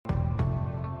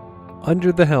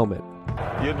Under the Helmet,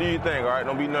 You do your thing, all right?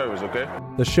 Don't be nervous, okay?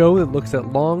 the show that looks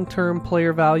at long-term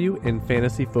player value in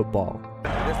fantasy football.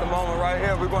 It's the moment right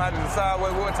here. We're going to have to decide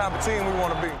what type of team we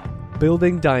want to be.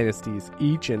 Building dynasties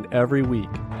each and every week.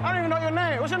 I don't even know your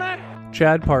name. What's your name?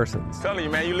 Chad Parsons, Telling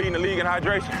you, man, you leading the league in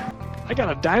hydration. I got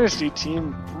a Dynasty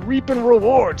team reaping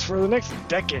rewards for the next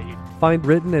decade. Find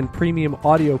written and premium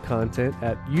audio content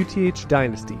at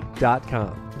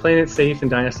uthdynasty.com. Playing it safe in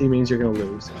Dynasty means you're going to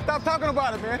lose. Stop talking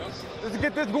about it, man. Let's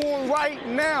get this going right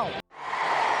now.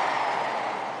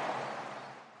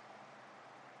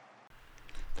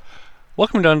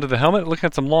 Welcome to Under the Helmet, looking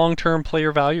at some long-term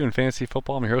player value in fantasy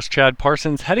football. I'm your host, Chad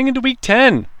Parsons, heading into Week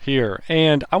 10 here.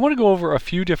 And I want to go over a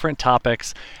few different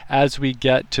topics as we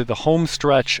get to the home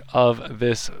stretch of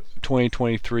this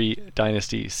 2023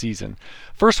 Dynasty season.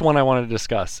 First one I want to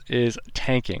discuss is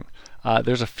tanking.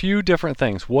 There's a few different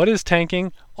things. What is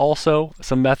tanking? Also,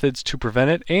 some methods to prevent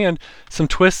it, and some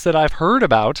twists that I've heard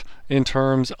about in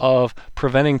terms of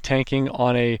preventing tanking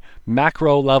on a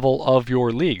macro level of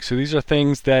your league. So these are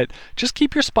things that just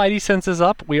keep your spidey senses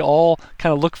up. We all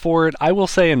kind of look for it. I will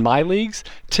say in my leagues,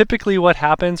 typically what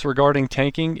happens regarding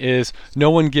tanking is no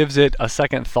one gives it a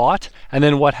second thought, and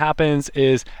then what happens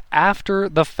is after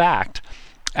the fact,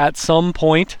 at some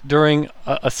point during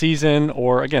a season,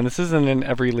 or again, this isn't in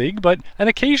every league, but an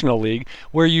occasional league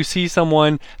where you see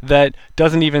someone that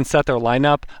doesn't even set their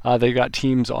lineup. They've got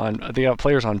they got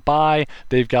players on bye,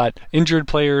 they've got injured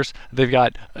players, they've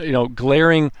got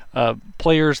glaring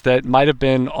players that might have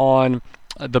been on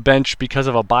the bench because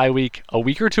of a bye week a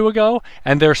week or two ago,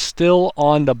 and they're still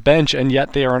on the bench, and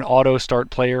yet they are an auto start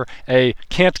player, a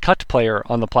can't cut player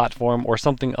on the platform, or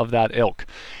something of that ilk.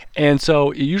 And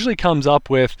so it usually comes up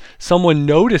with someone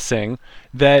noticing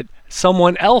that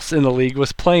someone else in the league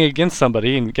was playing against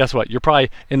somebody, and guess what? You're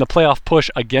probably in the playoff push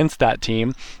against that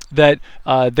team, that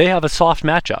they have a soft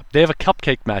matchup. They have a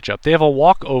cupcake matchup. They have a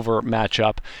walkover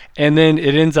matchup, and then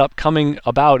it ends up coming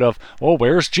about of, oh,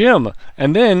 where's Jim?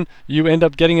 And then you end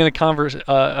up getting in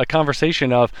a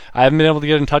conversation of, I haven't been able to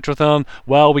get in touch with them.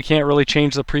 Well, we can't really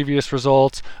change the previous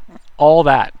results. All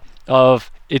that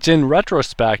of it's in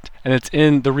retrospect and it's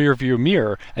in the rear view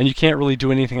mirror, and you can't really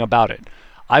do anything about it.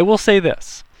 I will say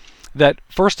this, that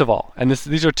first of all, and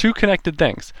these are two connected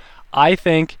things, I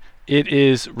think it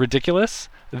is ridiculous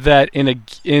that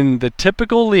in the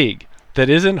typical league that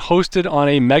isn't hosted on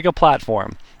a mega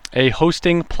platform, a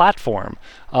hosting platform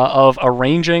of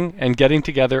arranging and getting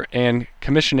together and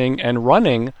commissioning and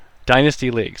running dynasty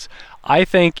leagues, I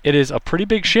think it is a pretty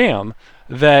big sham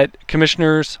that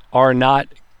commissioners are not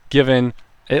given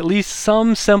at least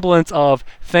some semblance of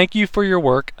thank you for your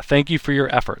work, thank you for your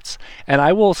efforts. And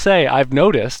I will say I've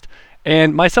noticed,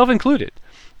 and myself included,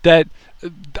 that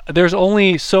there's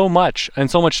only so much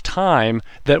and so much time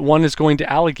that one is going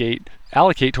to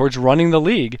allocate towards running the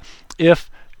league if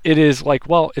it is like,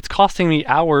 well, it's costing me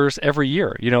hours every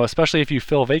year, especially if you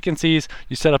fill vacancies,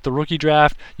 you set up the rookie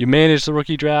draft, you manage the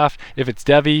rookie draft. If it's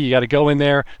Devy, you got to go in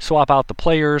there, swap out the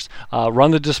players,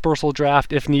 run the dispersal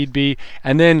draft if need be.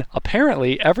 And then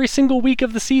apparently every single week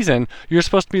of the season, you're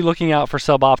supposed to be looking out for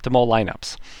suboptimal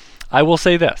lineups. I will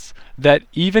say this, that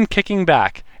even kicking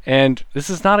back, and this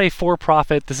is not a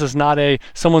for-profit, this is not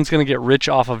someone's going to get rich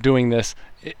off of doing this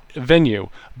venue.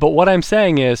 But what I'm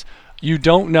saying is you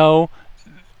don't know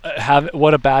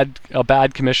what a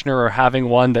bad commissioner or having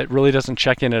one that really doesn't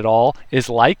check in at all is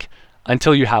like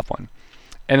until you have one.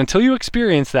 And until you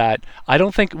experience that, I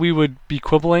don't think we would be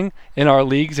quibbling in our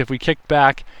leagues if we kicked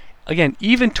back, again,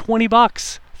 even $20,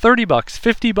 $30,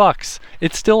 $50.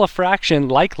 It's still a fraction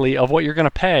likely of what you're going to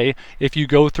pay if you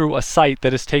go through a site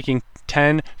that is taking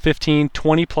 10, 15,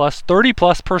 20 plus, 30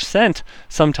 plus %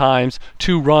 sometimes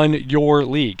to run your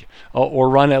league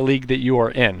or run a league that you are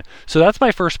in. So that's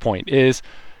my first point is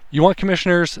you want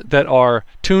commissioners that are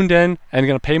tuned in and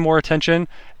going to pay more attention,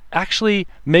 actually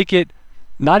make it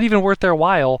not even worth their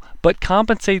while, but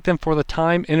compensate them for the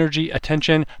time, energy,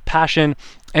 attention, passion,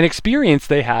 and experience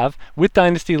they have with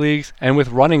dynasty leagues and with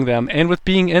running them and with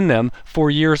being in them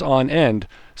for years on end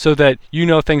so that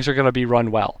things are going to be run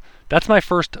well. That's my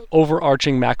first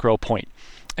overarching macro point.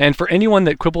 And for anyone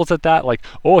that quibbles at that, like,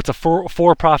 oh, it's a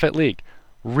for-profit league.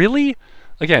 Really?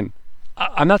 Again,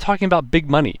 I'm not talking about big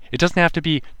money. It doesn't have to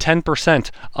be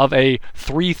 10% of a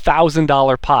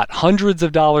 $3,000 pot, hundreds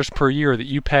of dollars per year that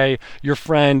you pay your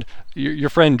friend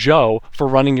Joe for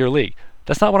running your league.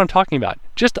 That's not what I'm talking about.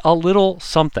 Just a little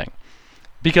something.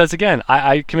 Because again,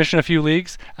 I commission a few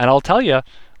leagues, and I'll tell you,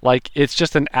 like, it's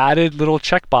just an added little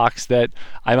checkbox that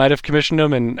I might have commissioned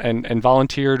them and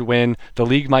volunteered when the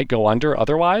league might go under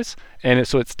otherwise, and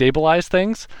so it stabilized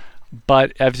things.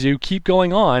 But as you keep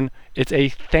going on, it's a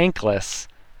thankless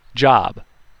job.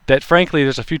 That frankly,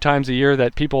 there's a few times a year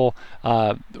that people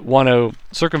want to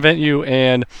circumvent you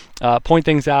and point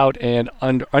things out and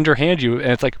underhand you,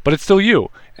 and it's like, but it's still you.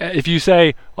 If you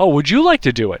say, oh, would you like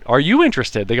to do it? Are you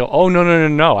interested? They go, oh,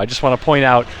 no. I just want to point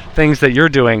out things that you're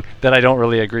doing that I don't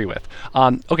really agree with.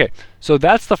 Okay, so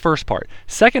that's the first part.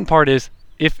 Second part is,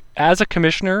 if as a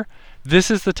commissioner,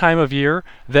 this is the time of year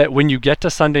that when you get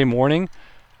to Sunday morning,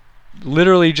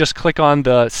 literally just click on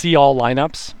the see all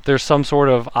lineups. There's some sort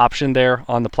of option there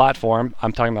on the platform,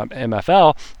 I'm talking about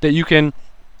MFL, that you can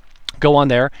go on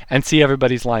there and see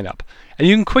everybody's lineup. And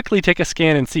you can quickly take a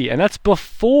scan and see. And that's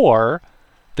before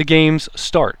the games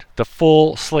start, the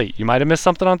full slate. You might have missed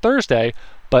something on Thursday,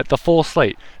 but the full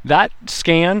slate. That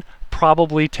scan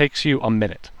probably takes you a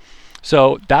minute.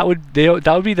 So that would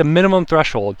be the minimum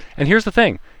threshold. And here's the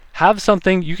thing. Have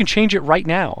something, you can change it right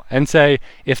now and say,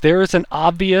 if there is an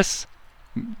obvious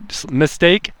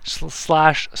mistake /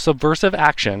 subversive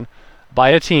action by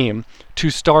a team to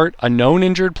start a known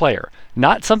injured player,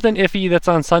 not something iffy that's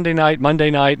on Sunday night,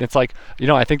 Monday night, and it's like,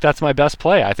 I think that's my best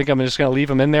play. I think I'm just going to leave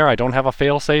them in there. I don't have a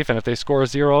fail safe, and if they score a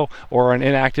 0 or an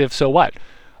inactive, so what?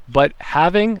 But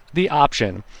having the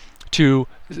option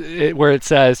where it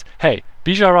says, hey,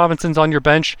 Bijan Robinson's on your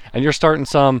bench, and you're starting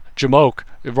some Jamoke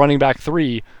running back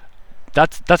 3,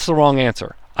 that's the wrong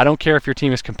answer. I don't care if your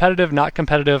team is competitive, not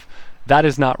competitive. That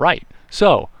is not right.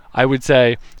 So I would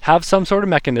say have some sort of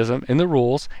mechanism in the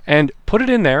rules and put it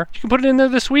in there. You can put it in there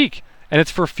this week. And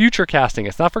it's for future casting.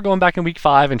 It's not for going back in week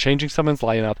 5 and changing someone's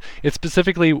lineup. It's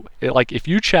specifically like if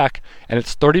you check and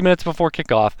it's 30 minutes before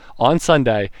kickoff on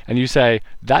Sunday and you say,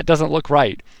 that doesn't look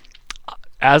right,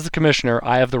 as the commissioner,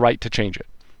 I have the right to change it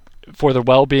for the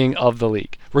well-being of the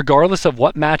league, regardless of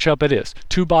what matchup it is.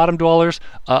 2 bottom dwellers,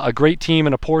 a great team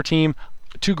and a poor team,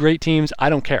 2 great teams, I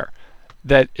don't care.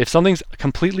 That if something's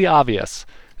completely obvious,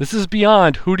 this is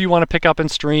beyond who do you want to pick up and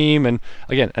stream, and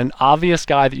again, an obvious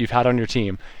guy that you've had on your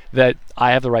team, that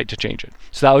I have the right to change it.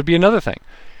 So that would be another thing.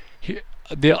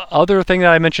 The other thing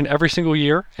that I mention every single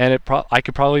year, and I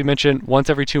could probably mention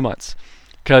once every 2 months,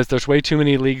 because there's way too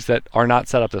many leagues that are not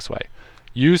set up this way.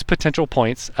 Use potential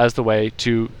points as the way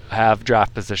to have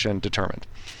draft position determined.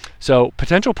 So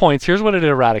potential points, here's what it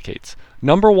eradicates.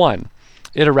 Number 1,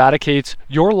 it eradicates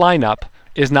your lineup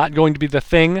is not going to be the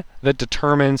thing that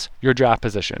determines your draft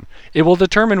position. It will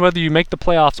determine whether you make the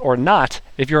playoffs or not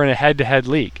if you're in a head-to-head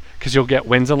league, because you'll get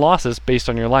wins and losses based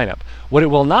on your lineup. What it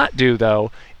will not do,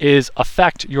 though, is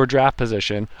affect your draft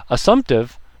position,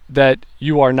 assumptive that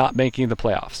you are not making the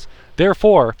playoffs.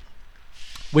 Therefore,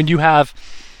 when you have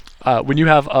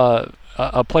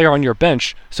a player on your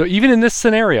bench, so even in this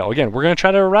scenario, again, we're going to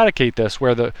try to eradicate this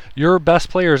where your best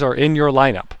players are in your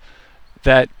lineup,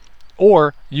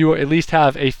 or you at least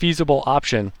have a feasible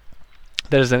option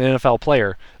that is an NFL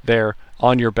player there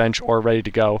on your bench or ready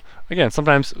to go. Again,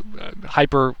 sometimes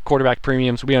hyper quarterback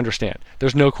premiums, we understand.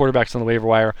 There's no quarterbacks on the waiver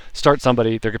wire. Start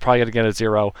somebody. They're probably going to get a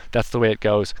 0. That's the way it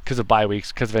goes because of bye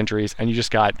weeks, because of injuries, and you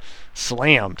just got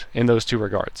slammed in those 2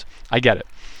 regards. I get it.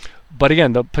 But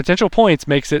again, the potential points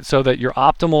makes it so that your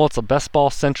optimal, it's a best ball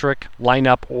centric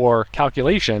lineup or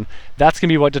calculation. That's going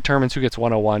to be what determines who gets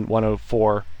 101,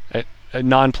 104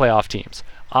 non-playoff teams.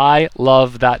 I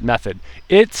love that method.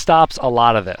 It stops a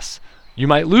lot of this. You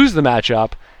might lose the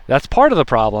matchup. That's part of the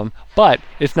problem, but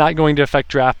it's not going to affect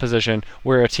draft position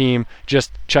where a team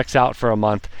just checks out for a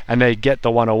month and they get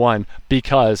the 101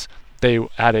 because they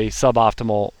had a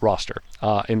suboptimal roster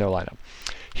in their lineup.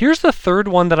 Here's the third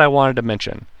one that I wanted to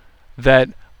mention that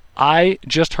I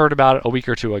just heard about it a week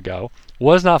or 2 ago,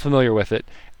 was not familiar with it,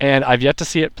 and I've yet to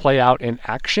see it play out in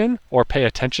action or pay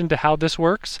attention to how this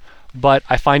works, but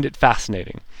I find it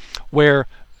fascinating. Where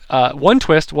one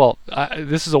twist,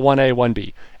 this is a 1A,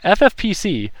 1B.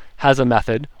 FFPC has a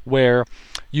method where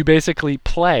you basically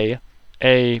play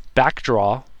a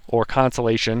backdraw or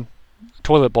consolation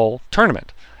toilet bowl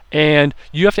tournament, and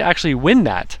you have to actually win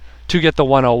that to get the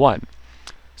 101.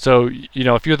 So,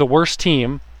 if you're the worst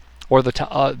team or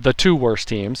the 2 worst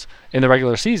teams in the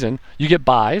regular season, you get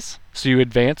buys, so you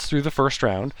advance through the first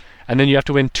round, and then you have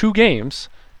to win 2 games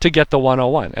to get the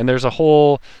 101. And there's a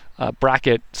whole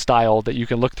bracket style that you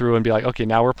can look through and be like, okay,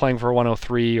 now we're playing for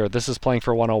 103, or this is playing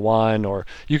for 101, or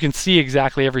you can see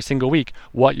exactly every single week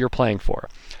what you're playing for.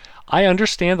 I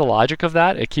understand the logic of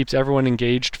that. It keeps everyone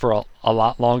engaged for a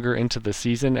lot longer into the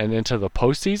season and into the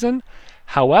postseason.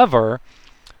 However,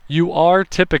 you are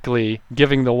typically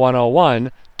giving the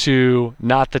 101 to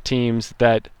not the teams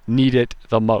that need it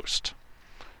the most.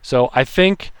 So I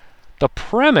think the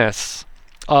premise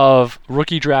of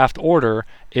rookie draft order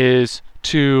is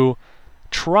to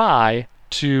try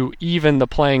to even the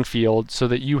playing field so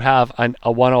that you have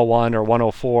a 101 or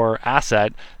 104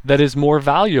 asset that is more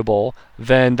valuable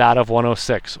than that of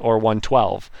 106 or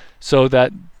 112, so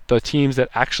that the teams that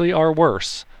actually are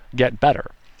worse get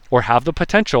better, or have the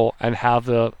potential and have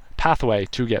the pathway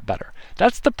to get better.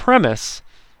 That's the premise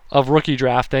of rookie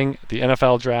drafting, the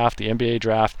NFL draft, the NBA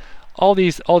draft, all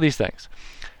these things.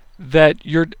 That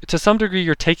to some degree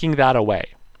you're taking that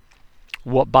away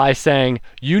by saying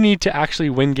you need to actually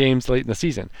win games late in the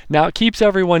season. Now it keeps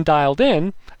everyone dialed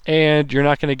in, and you're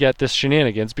not going to get this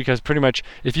shenanigans, because pretty much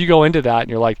if you go into that and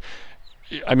you're like,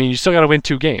 I mean, you still got to win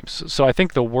 2 games. So I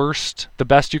think the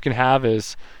best you can have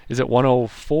is it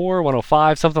 104,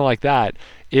 105, something like that.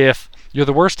 If you're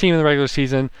the worst team in the regular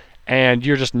season and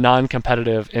you're just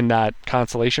non-competitive in that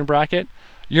consolation bracket,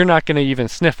 you're not going to even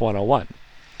sniff 101.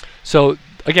 So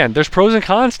again, there's pros and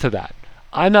cons to that.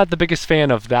 I'm not the biggest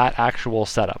fan of that actual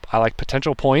setup. I like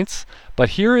potential points, but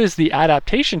here is the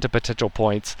adaptation to potential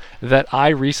points that I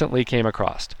recently came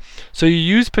across. So you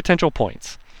use potential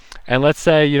points. And let's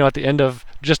say, at the end of,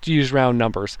 just to use round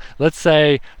numbers, let's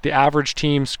say the average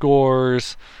team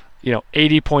scores,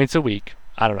 80 points a week.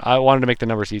 I don't know. I wanted to make the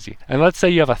numbers easy. And let's say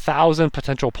you have 1,000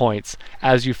 potential points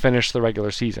as you finish the regular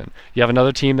season. You have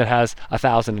another team that has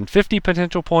 1,050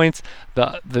 potential points.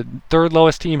 The third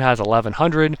lowest team has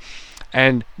 1,100.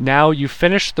 And now you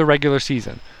finish the regular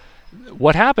season.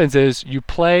 What happens is you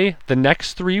play the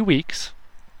next 3 weeks.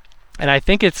 And I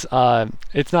think it's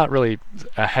not really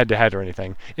a head-to-head or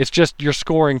anything. It's just you're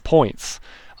scoring points.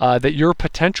 That your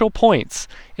potential points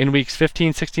in weeks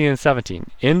 15, 16, and 17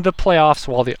 in the playoffs,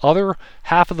 while the other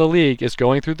half of the league is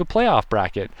going through the playoff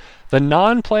bracket, the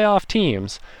non-playoff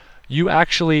teams, you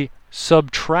actually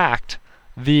subtract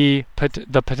the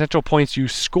potential points you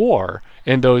score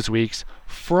in those weeks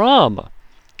from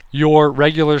your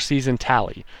regular season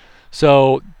tally.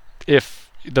 So if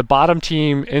the bottom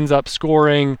team ends up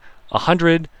scoring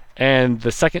 100 and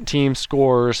the second team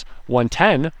scores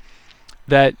 110,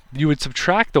 that you would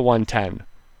subtract the 110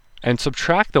 and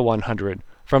subtract the 100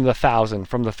 from the 1,000,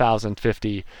 from the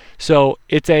 1,050. So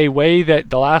it's a way that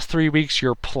the last 3 weeks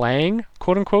you're playing,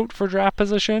 quote unquote, for draft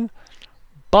position,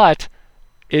 but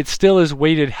it still is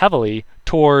weighted heavily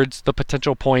towards the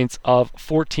potential points of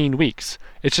 14 weeks.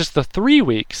 It's just the 3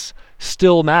 weeks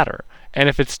still matter. And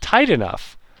if it's tight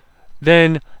enough,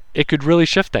 then it could really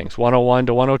shift things, 101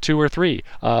 to 102 or 3,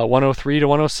 103 to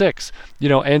 106,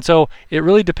 and so it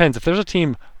really depends. If there's a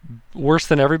team worse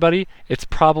than everybody, it's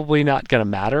probably not going to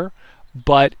matter,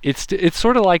 but it's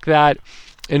sort of like that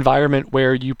environment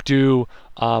where you do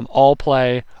all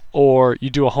play, or you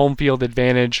do a home field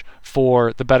advantage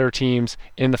for the better teams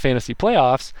in the fantasy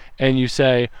playoffs, and you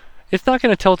say, it's not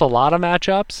going to tilt a lot of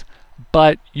matchups,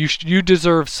 but you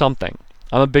deserve something.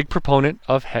 I'm a big proponent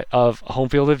of home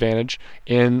field advantage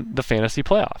in the fantasy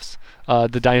playoffs,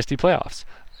 the Dynasty playoffs,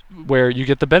 where you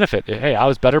get the benefit. Hey, I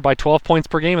was better by 12 points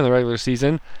per game in the regular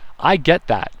season. I get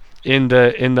that in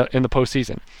the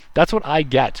postseason. That's what I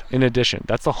get in addition.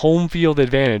 That's the home field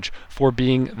advantage for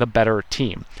being the better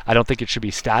team. I don't think it should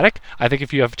be static. I think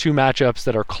if you have 2 matchups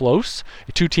that are close,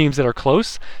 2 teams that are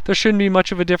close, there shouldn't be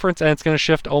much of a difference, and it's going to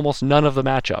shift almost none of the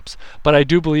matchups. But I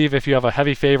do believe if you have a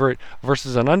heavy favorite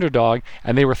versus an underdog,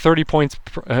 and they were 30 points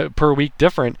per week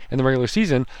different in the regular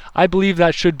season, I believe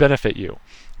that should benefit you.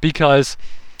 Because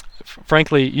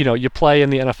frankly, you play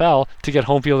in the NFL to get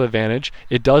home field advantage.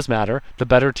 It does matter. The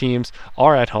better teams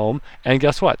are at home, and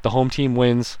guess what? The home team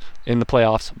wins in the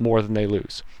playoffs more than they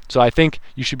lose. So I think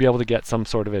you should be able to get some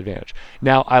sort of advantage.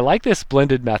 Now, I like this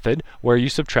blended method where you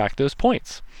subtract those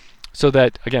points. So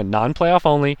that, again, non-playoff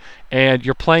only, and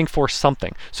you're playing for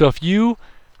something. So if you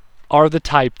are the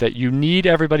type that you need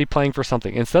everybody playing for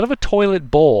something, instead of a toilet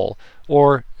bowl,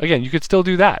 or, again, you could still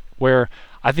do that, where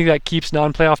I think that keeps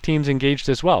non-playoff teams engaged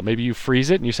as well. Maybe you freeze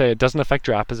it and you say it doesn't affect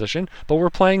draft position, but we're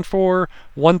playing for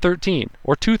 113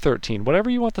 or 213, whatever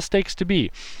you want the stakes to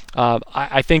be.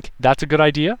 I think that's a good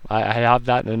idea. I have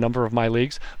that in a number of my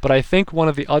leagues, but I think one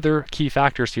of the other key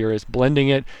factors here is blending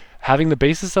it, having the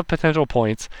basis of potential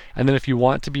points, and then if you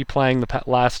want to be playing the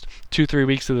last 2-3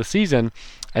 weeks of the season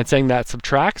and saying that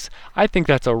subtracts, I think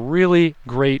that's a really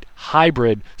great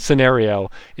hybrid scenario.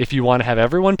 If you want to have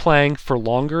everyone playing for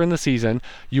longer in the season,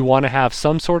 you want to have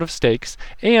some sort of stakes,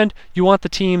 and you want the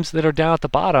teams that are down at the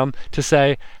bottom to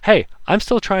say, hey, I'm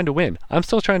still trying to win. I'm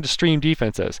still trying to stream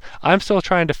defenses. I'm still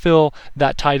trying to fill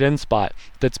that tight end spot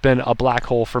that's been a black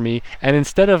hole for me. And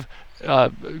instead of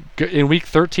in week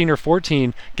 13 or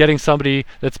 14 getting somebody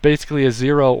that's basically a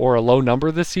 0 or a low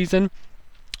number this season,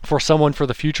 for someone for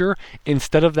the future.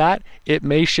 Instead of that, it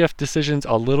may shift decisions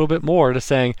a little bit more to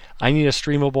saying, I need a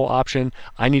streamable option.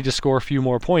 I need to score a few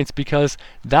more points, because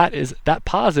that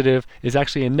positive is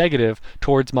actually a negative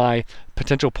towards my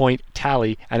potential point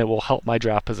tally, and it will help my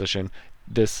draft position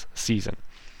this season.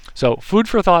 So food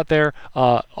for thought there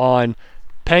on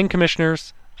paying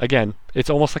commissioners. Again, it's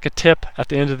almost like a tip at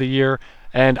the end of the year.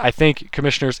 And I think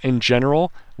commissioners in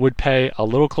general would pay a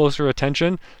little closer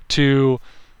attention to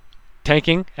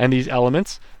tanking and these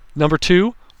elements. Number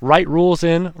 2, write rules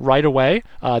in right away.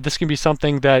 This can be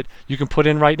something that you can put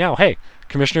in right now. Hey,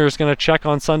 commissioner is going to check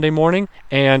on Sunday morning,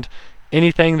 and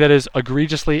anything that is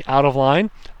egregiously out of line,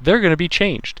 they're going to be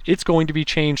changed. It's going to be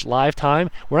changed live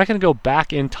time. We're not going to go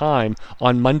back in time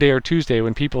on Monday or Tuesday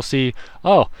when people see,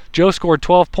 oh, Joe scored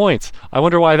 12 points. I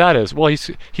wonder why that is. Well,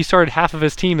 he started half of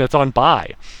his team that's on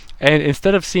bye. And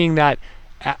instead of seeing that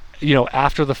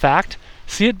after the fact,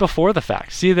 see it before the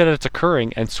fact. See that it's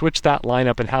occurring and switch that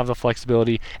lineup and have the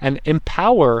flexibility and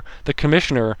empower the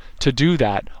commissioner to do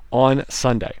that on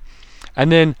Sunday. And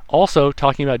then also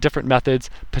talking about different methods,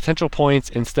 potential points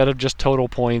instead of just total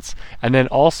points. And then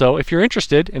also, if you're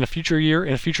interested in a future year,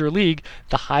 in a future league,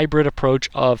 the hybrid approach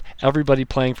of everybody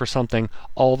playing for something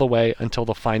all the way until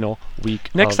the final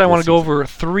week. Next, I want to go over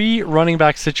 3 running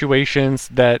back situations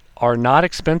that are not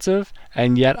expensive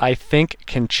and yet I think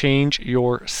can change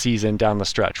your season down the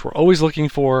stretch. We're always looking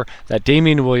for that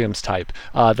Damian Williams type,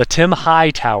 the Tim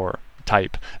Hightower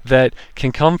type that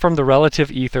can come from the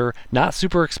relative ether, not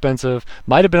super expensive,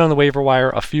 might have been on the waiver wire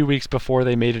a few weeks before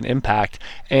they made an impact,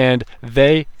 and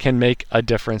they can make a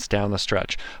difference down the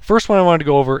stretch. First one I wanted to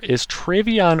go over is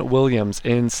Travion Williams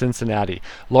in Cincinnati.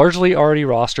 Largely already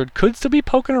rostered, could still be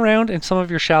poking around in some of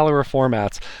your shallower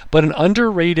formats, but an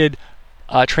underrated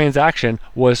transaction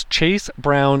was Chase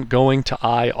Brown going to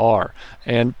IR.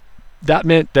 And that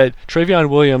meant that Travion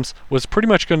Williams was pretty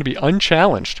much going to be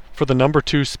unchallenged for the number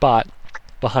 2 spot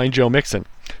behind Joe Mixon.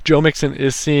 Joe Mixon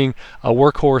is seeing a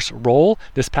workhorse role.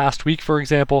 This past week, for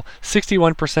example,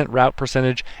 61% route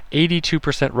percentage,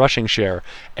 82% rushing share.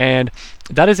 And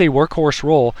that is a workhorse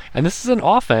role. And this is an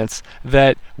offense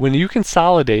that when you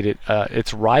consolidate it,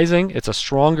 it's rising. It's a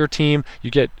stronger team. You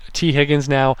get T. Higgins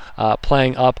now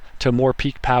playing up to more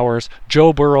peak powers.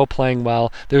 Joe Burrow playing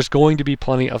well. There's going to be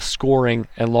plenty of scoring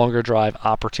and longer drive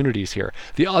opportunities here.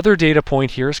 The other data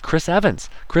point here is Chris Evans.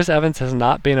 Chris Evans has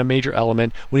not been a major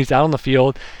element. When he's out on the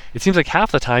field, it seems like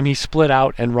half the time he's split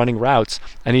out and running routes,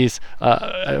 and he's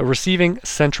a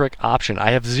receiving-centric option.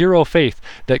 I have zero faith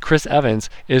that Chris Evans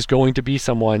is going to be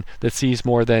someone that sees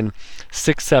more than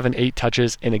 6, 7, 8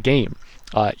 touches in a game,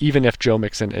 even if Joe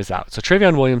Mixon is out. So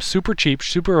Travion Williams, super cheap,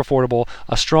 super affordable,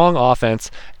 a strong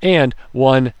offense, and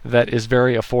one that is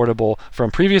very affordable from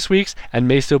previous weeks and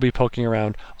may still be poking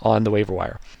around on the waiver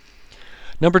wire.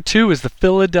 Number 2 is the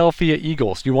Philadelphia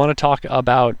Eagles. You want to talk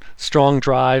about strong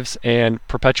drives and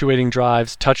perpetuating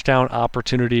drives, touchdown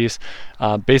opportunities,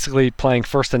 basically playing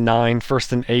 1st and 9,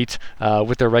 1st and 8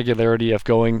 with their regularity of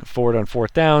going forward on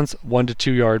 4th downs, 1 to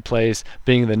 2 yard plays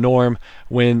being the norm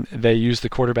when they use the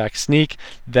quarterback sneak.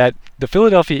 That the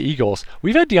Philadelphia Eagles,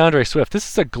 we've had DeAndre Swift. This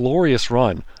is a glorious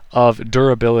run of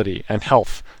durability and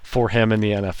health for him in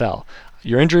the NFL.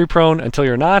 You're injury prone until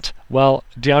you're not. Well,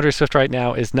 DeAndre Swift right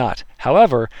now is not.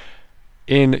 However,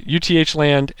 in UTH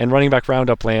land and running back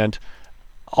roundup land,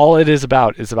 all it is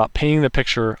about painting the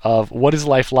picture of what is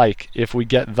life like if we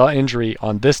get the injury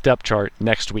on this depth chart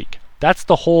next week. That's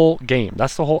the whole game.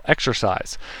 That's the whole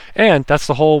exercise. And that's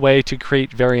the whole way to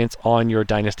create variance on your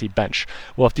dynasty bench.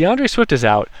 Well, if DeAndre Swift is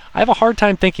out, I have a hard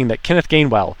time thinking that Kenneth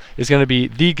Gainwell is going to be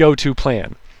the go-to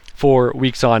plan for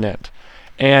weeks on end.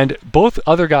 And both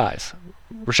other guys,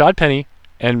 Rashad Penny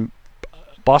and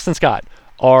Boston Scott,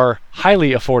 are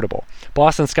highly affordable.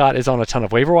 Boston Scott is on a ton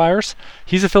of waiver wires.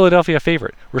 He's a Philadelphia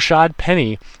favorite. Rashad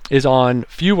Penny is on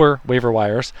fewer waiver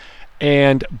wires,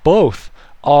 and both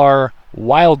are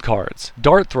wild cards,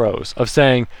 dart throws of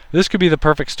saying this could be the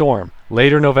perfect storm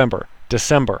later November,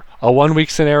 December, a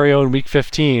 1-week scenario in week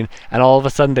 15, and all of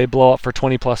a sudden they blow up for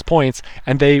 20 plus points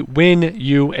and they win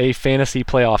you a fantasy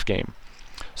playoff game.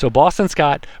 So Boston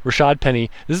Scott, Rashad Penny,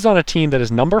 this is on a team that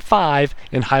is number 5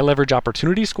 in high leverage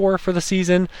opportunity score for the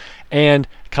season. And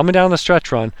coming down the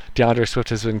stretch run, DeAndre Swift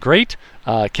has been great.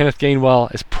 Kenneth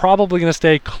Gainwell is probably going to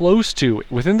stay close to,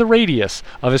 within the radius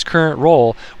of his current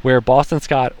role, where Boston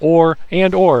Scott or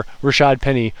Rashad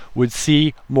Penny would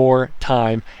see more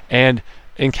time and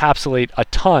encapsulate a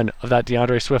ton of that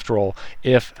DeAndre Swift role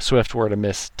if Swift were to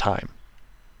miss time.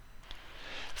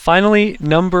 Finally,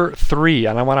 number 3,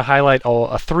 and I want to highlight a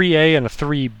 3A and a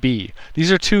 3B.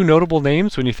 These are two notable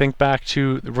names when you think back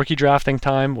to the rookie drafting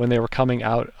time when they were coming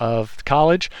out of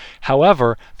college.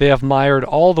 However, they have mired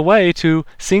all the way to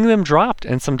seeing them dropped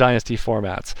in some dynasty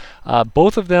formats.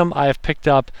 Both of them I have picked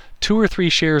up 2 or 3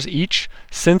 shares each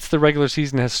since the regular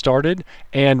season has started,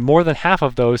 and more than half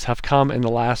of those have come in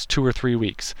the last 2 or 3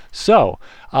 weeks. So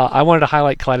I wanted to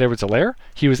highlight Clyde Edwards-Helaire.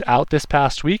 He was out this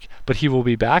past week, but he will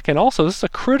be back. And also, this is a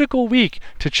critical week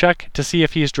to check to see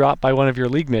if he's dropped by one of your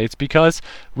league mates, because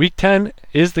week 10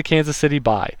 is the Kansas City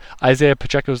bye. Isaiah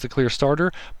Pacheco is the clear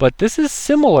starter, but this is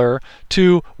similar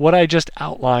to what I just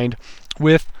outlined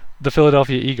with the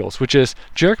Philadelphia Eagles, which is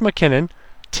Jerick McKinnon,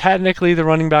 technically the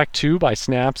running back 2 by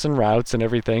snaps and routes and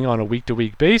everything on a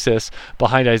week-to-week basis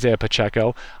behind Isaiah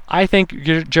Pacheco. I think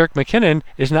Jerick McKinnon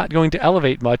is not going to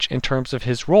elevate much in terms of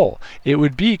his role. It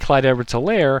would be Clyde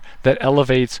Edwards-Helaire that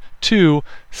elevates to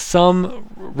some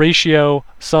ratio,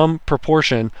 some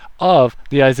proportion of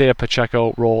the Isaiah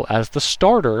Pacheco role as the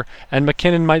starter, and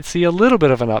McKinnon might see a little bit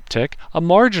of an uptick, a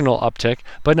marginal uptick,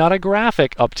 but not a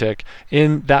graphic uptick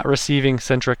in that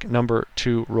receiving-centric number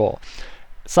 2 role.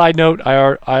 Side note,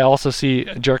 I also see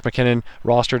Jerick McKinnon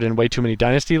rostered in way too many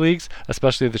dynasty leagues,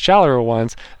 especially the shallower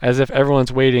ones, as if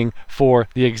everyone's waiting for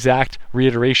the exact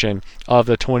reiteration of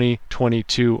the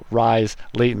 2022 rise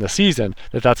late in the season,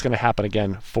 that's going to happen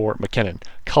again for McKinnon.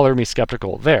 Color me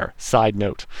skeptical there, side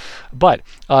note. But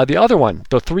the other one,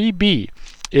 the 3B,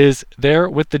 is there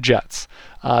with the Jets.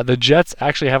 The Jets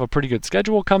actually have a pretty good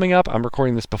schedule coming up. I'm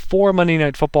recording this before Monday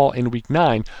Night Football in Week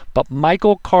 9, but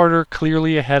Michael Carter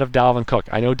clearly ahead of Dalvin Cook.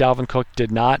 I know Dalvin Cook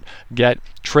did not get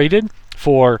traded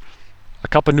for a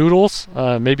cup of noodles,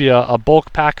 maybe a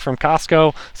bulk pack from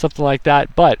Costco, something like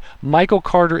that, but Michael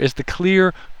Carter is the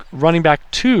clear running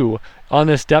back 2 on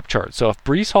this depth chart. So if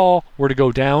Breece Hall were to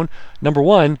go down, number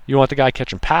 1, you want the guy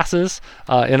catching passes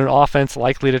in an offense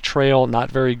likely to trail,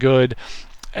 not very good.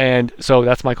 And so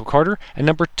that's Michael Carter. And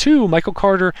number 2, Michael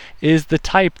Carter is the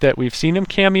type that we've seen him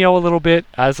cameo a little bit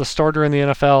as a starter in the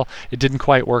NFL. It didn't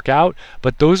quite work out,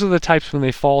 but those are the types when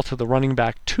they fall to the running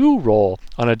back 2 role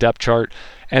on a depth chart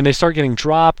and they start getting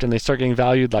dropped and they start getting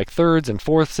valued like 3rds and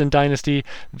 4ths in Dynasty,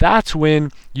 that's when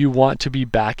you want to be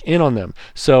back in on them.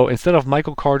 So instead of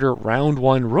Michael Carter round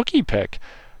 1 rookie pick,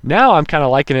 now I'm kind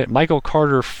of liking it Michael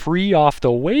Carter free off the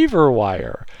waiver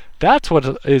wire. That's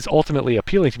what is ultimately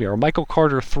appealing to me, or Michael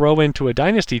Carter throw into a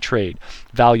dynasty trade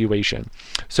valuation.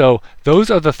 So those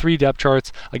are the 3 depth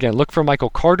charts. Again, look for Michael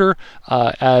Carter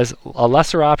as a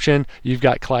lesser option. You've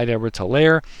got Clyde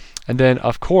Edwards-Helaire. And then,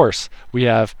 of course, we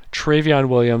have Travion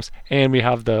Williams and we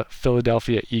have the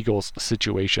Philadelphia Eagles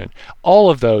situation.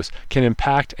 All of those can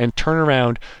impact and turn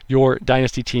around your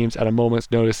dynasty teams at a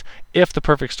moment's notice if the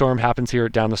perfect storm happens here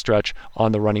down the stretch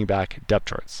on the running back depth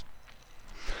charts.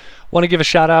 Want to give a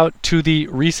shout out to the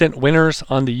recent winners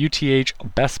on the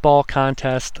UTH Best Ball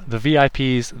contest. The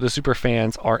VIPs, the super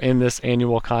fans, are in this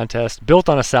annual contest built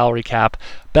on a salary cap.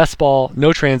 Best ball,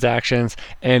 no transactions,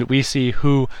 and we see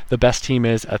who the best team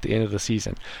is at the end of the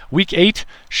season. Week 8,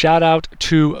 shout out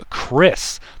to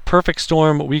Chris. Perfect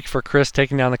storm week for Chris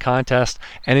taking down the contest.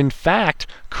 And in fact,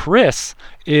 Chris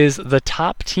is the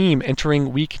top team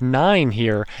entering week 9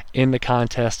 here in the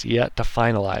contest yet to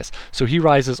finalize. So he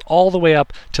rises all the way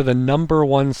up to the number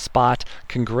 1 spot.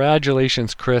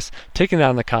 Congratulations, Chris, taking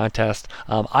down the contest.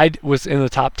 I was in the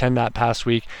top 10 that past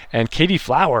week, and Katie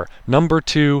Flower, number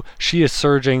 2, she is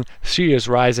surging, she is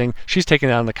rising, she's taking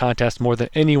down the contest more than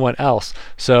anyone else.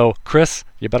 So Chris,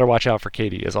 you better watch out for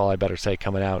Katie, is all I better say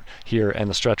coming out here in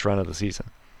the stretch run of the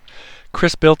season.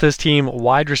 Chris built his team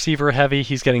wide receiver heavy.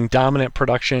 He's getting dominant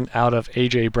production out of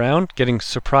A.J. Brown, getting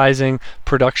surprising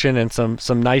production and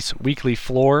some nice weekly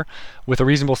floor with a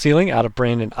reasonable ceiling out of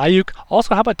Brandon Ayuk.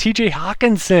 Also, how about T.J.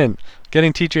 Hawkinson?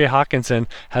 Getting T.J. Hawkinson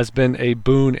has been a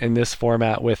boon in this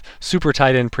format with super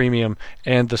tight end premium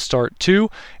and the start 2.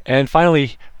 And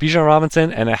finally, Bijan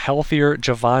Robinson and a healthier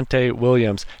Javonte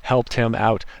Williams helped him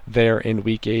out there in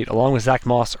Week 8, along with Zach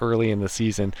Moss early in the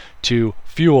season to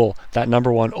fuel that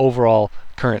number 1 overall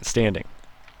current standing.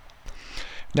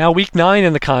 Now, Week 9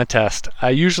 in the contest, I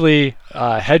usually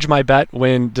hedge my bet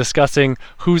when discussing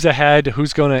who's ahead,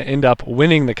 who's going to end up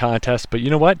winning the contest. But you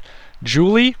know what?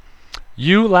 Julie,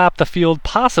 you lap the field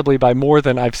possibly by more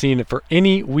than I've seen for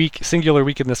any week, singular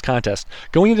week in this contest.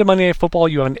 Going into Monday Night Football,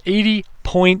 you have an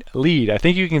point lead. I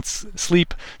think you can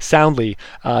sleep soundly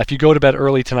if you go to bed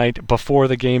early tonight before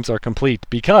the games are complete,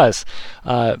 because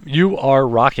you are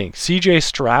rocking. CJ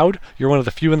Stroud, you're one of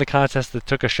the few in the contest that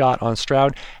took a shot on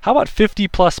Stroud. How about 50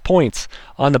 plus points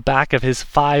on the back of his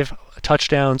 5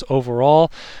 touchdowns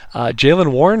overall?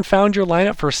 Jalen Warren found your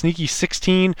lineup for a sneaky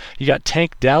 16. You got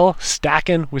Tank Dell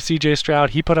stacking with CJ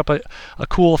Stroud. He put up a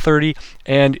cool 30.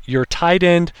 And your tight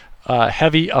end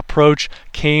heavy approach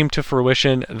came to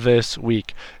fruition this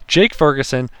week. Jake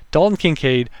Ferguson, Dalton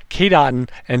Kincaid, Cade Otton,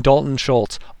 and Dalton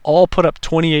Schultz all put up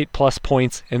 28 plus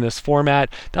points in this format.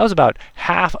 That was about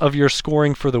half of your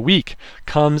scoring for the week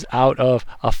comes out of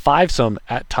a 5-some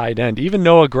at tight end. Even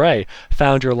Noah Gray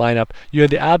found your lineup. You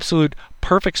had the absolute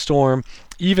perfect storm,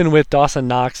 even with Dawson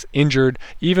Knox injured,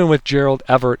 even with Gerald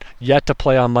Everett yet to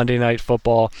play on Monday Night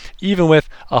Football, even with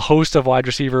a host of wide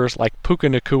receivers like Puka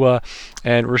Nacua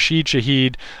and Rashid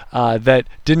Shaheed that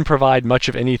didn't provide much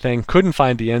of anything, couldn't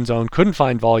find the end zone, couldn't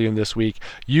find volume this week.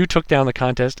 You took down the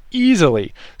contest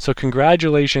easily. So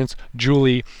congratulations,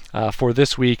 Julie, for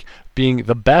this week being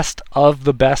the best of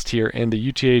the best here in the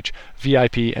UTH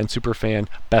VIP and Superfan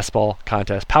Best Ball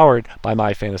contest powered by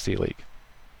My Fantasy League.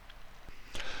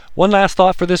 One last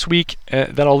thought for this week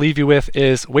that I'll leave you with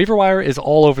is waiver wire is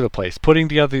all over the place. Putting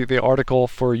together the article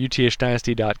for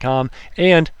uthdynasty.com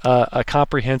and a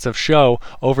comprehensive show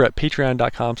over at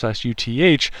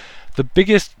patreon.com/UTH. The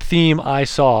biggest theme I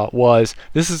saw was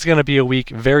this is going to be a week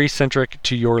very centric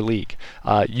to your league.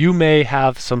 You may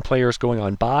have some players going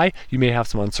on bye. You may have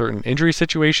some uncertain injury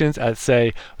situations at,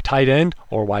 say, tight end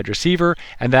or wide receiver,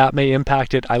 and that may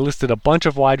impact it. I listed a bunch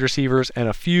of wide receivers and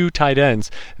a few tight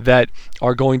ends that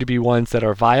are going to be ones that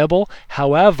are viable.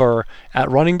 However,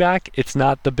 at running back, it's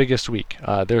not the biggest week.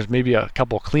 There's maybe a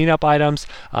couple cleanup items.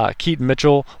 Keaton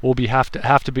Mitchell will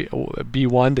have to be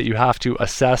one that you have to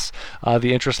assess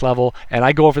the interest level. And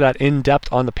I go over that in depth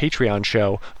on the Patreon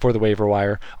show for the waiver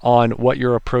wire on what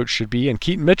your approach should be. And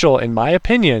Keaton Mitchell, in my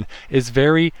opinion, is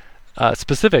very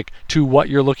specific to what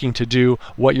you're looking to do,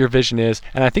 what your vision is.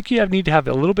 And I think you need to have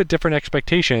a little bit different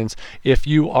expectations if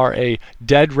you are a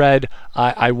dead red,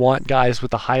 I want guys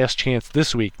with the highest chance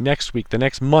this week, next week, the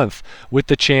next month, with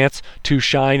the chance to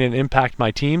shine and impact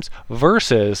my teams,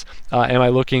 versus am I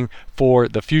looking for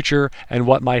the future and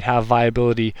what might have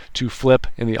viability to flip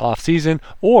in the off season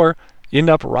or end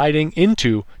up riding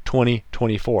into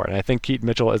 2024. And I think Keaton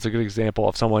Mitchell is a good example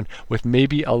of someone with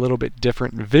maybe a little bit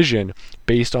different vision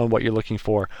based on what you're looking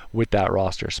for with that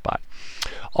roster spot.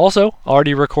 Also,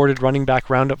 already recorded running back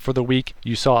roundup for the week.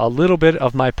 You saw a little bit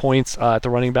of my points at the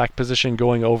running back position,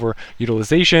 going over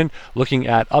utilization, looking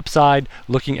at upside,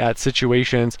 looking at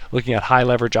situations, looking at high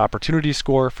leverage opportunity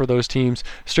score for those teams,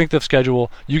 strength of schedule.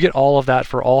 You get all of that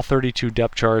for all 32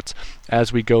 depth charts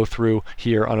as we go through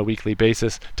here on a weekly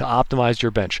basis to optimize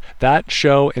your bench. That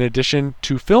show, in addition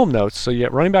to film notes, so you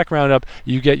get running back roundup,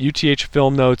 you get UTH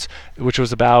film notes, which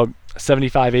was about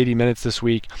 75-80 minutes this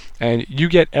week, and you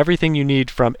get everything you need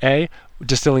from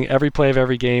distilling every play of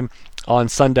every game on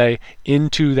Sunday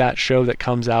into that show that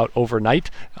comes out overnight.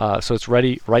 So it's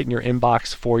ready right in your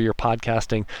inbox for your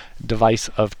podcasting device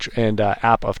and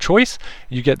app of choice.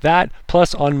 You get that,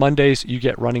 plus on Mondays you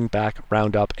get running back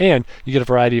roundup, and you get a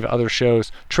variety of other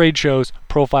shows, trade shows,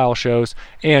 profile shows,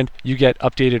 and you get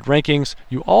updated rankings.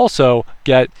 You also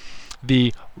get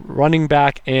the running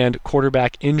back and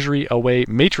quarterback injury away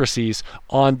matrices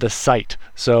on the site.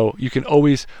 So you can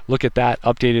always look at that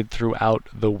updated throughout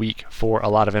the week for a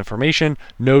lot of information,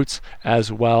 notes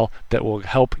as well that will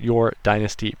help your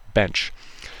dynasty bench.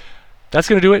 That's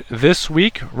going to do it this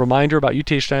week. Reminder about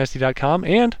uthdynasty.com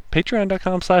and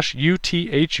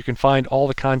patreon.com/UTH. You can find all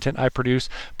the content I produce,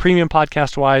 premium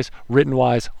podcast-wise,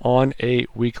 written-wise, on a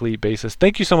weekly basis.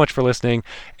 Thank you so much for listening.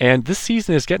 And this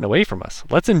season is getting away from us.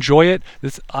 Let's enjoy it.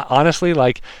 This honestly,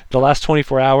 like the last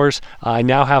 24 hours, I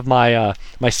now have my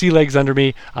sea legs under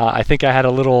me. I think I had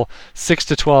a little 6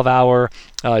 to 12 hour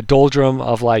doldrum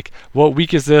of like, what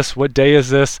week is this? What day is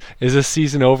this? Is this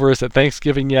season over? Is it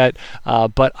Thanksgiving yet?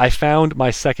 But I found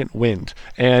my second wind.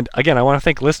 And again, I want to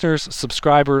thank listeners,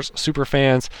 subscribers, super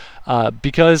fans,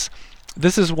 because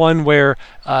this is one where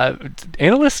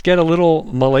analysts get a little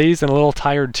malaise and a little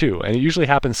tired too. And it usually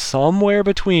happens somewhere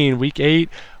between week 8,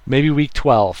 maybe week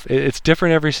 12. It's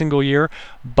different every single year,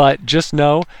 but just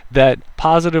know that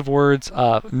positive words,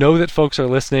 know that folks are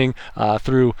listening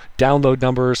through download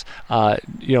numbers,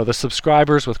 the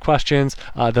subscribers with questions,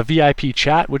 the VIP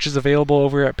chat, which is available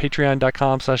over at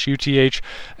patreon.com/UTH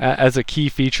as a key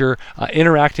feature,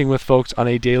 interacting with folks on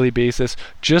a daily basis.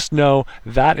 Just know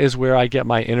that is where I get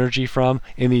my energy from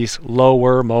in these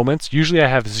lower moments. Usually I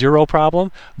have zero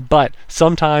problem, but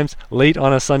sometimes late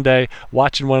on a Sunday,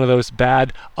 watching one of those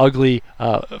bad, ugly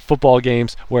football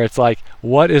games where it's like,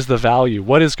 what is the value?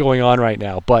 What is going on right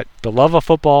now? But the love of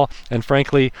football and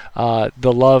frankly, the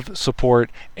love, support,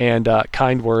 and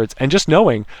kind words, and just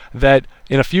knowing that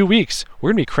in a few weeks, we're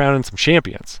going to be crowning some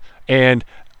champions. And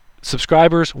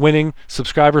subscribers winning,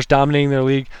 subscribers dominating their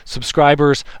league,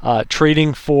 subscribers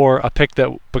trading for a pick that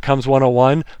becomes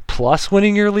 101 plus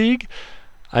winning your league.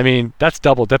 I mean, that's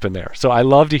double dipping there. So I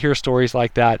love to hear stories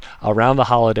like that around the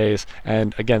holidays.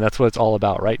 And again, that's what it's all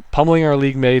about, right? Pummeling our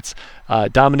league mates,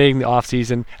 dominating the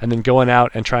offseason, and then going out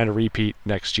and trying to repeat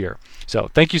next year. So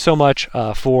thank you so much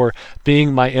for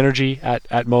being my energy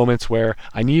at moments where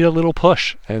I need a little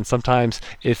push. And sometimes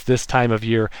it's this time of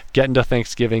year, getting to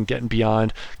Thanksgiving, getting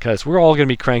beyond, because we're all going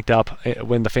to be cranked up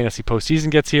when the fantasy postseason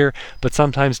gets here. But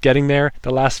sometimes getting there,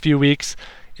 the last few weeks,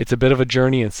 it's a bit of a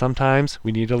journey, and sometimes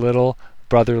we need a little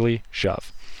brotherly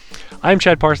shove. I'm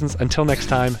Chad Parsons. Until next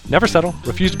time, never settle,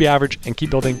 refuse to be average, and keep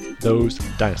building those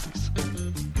dynasties.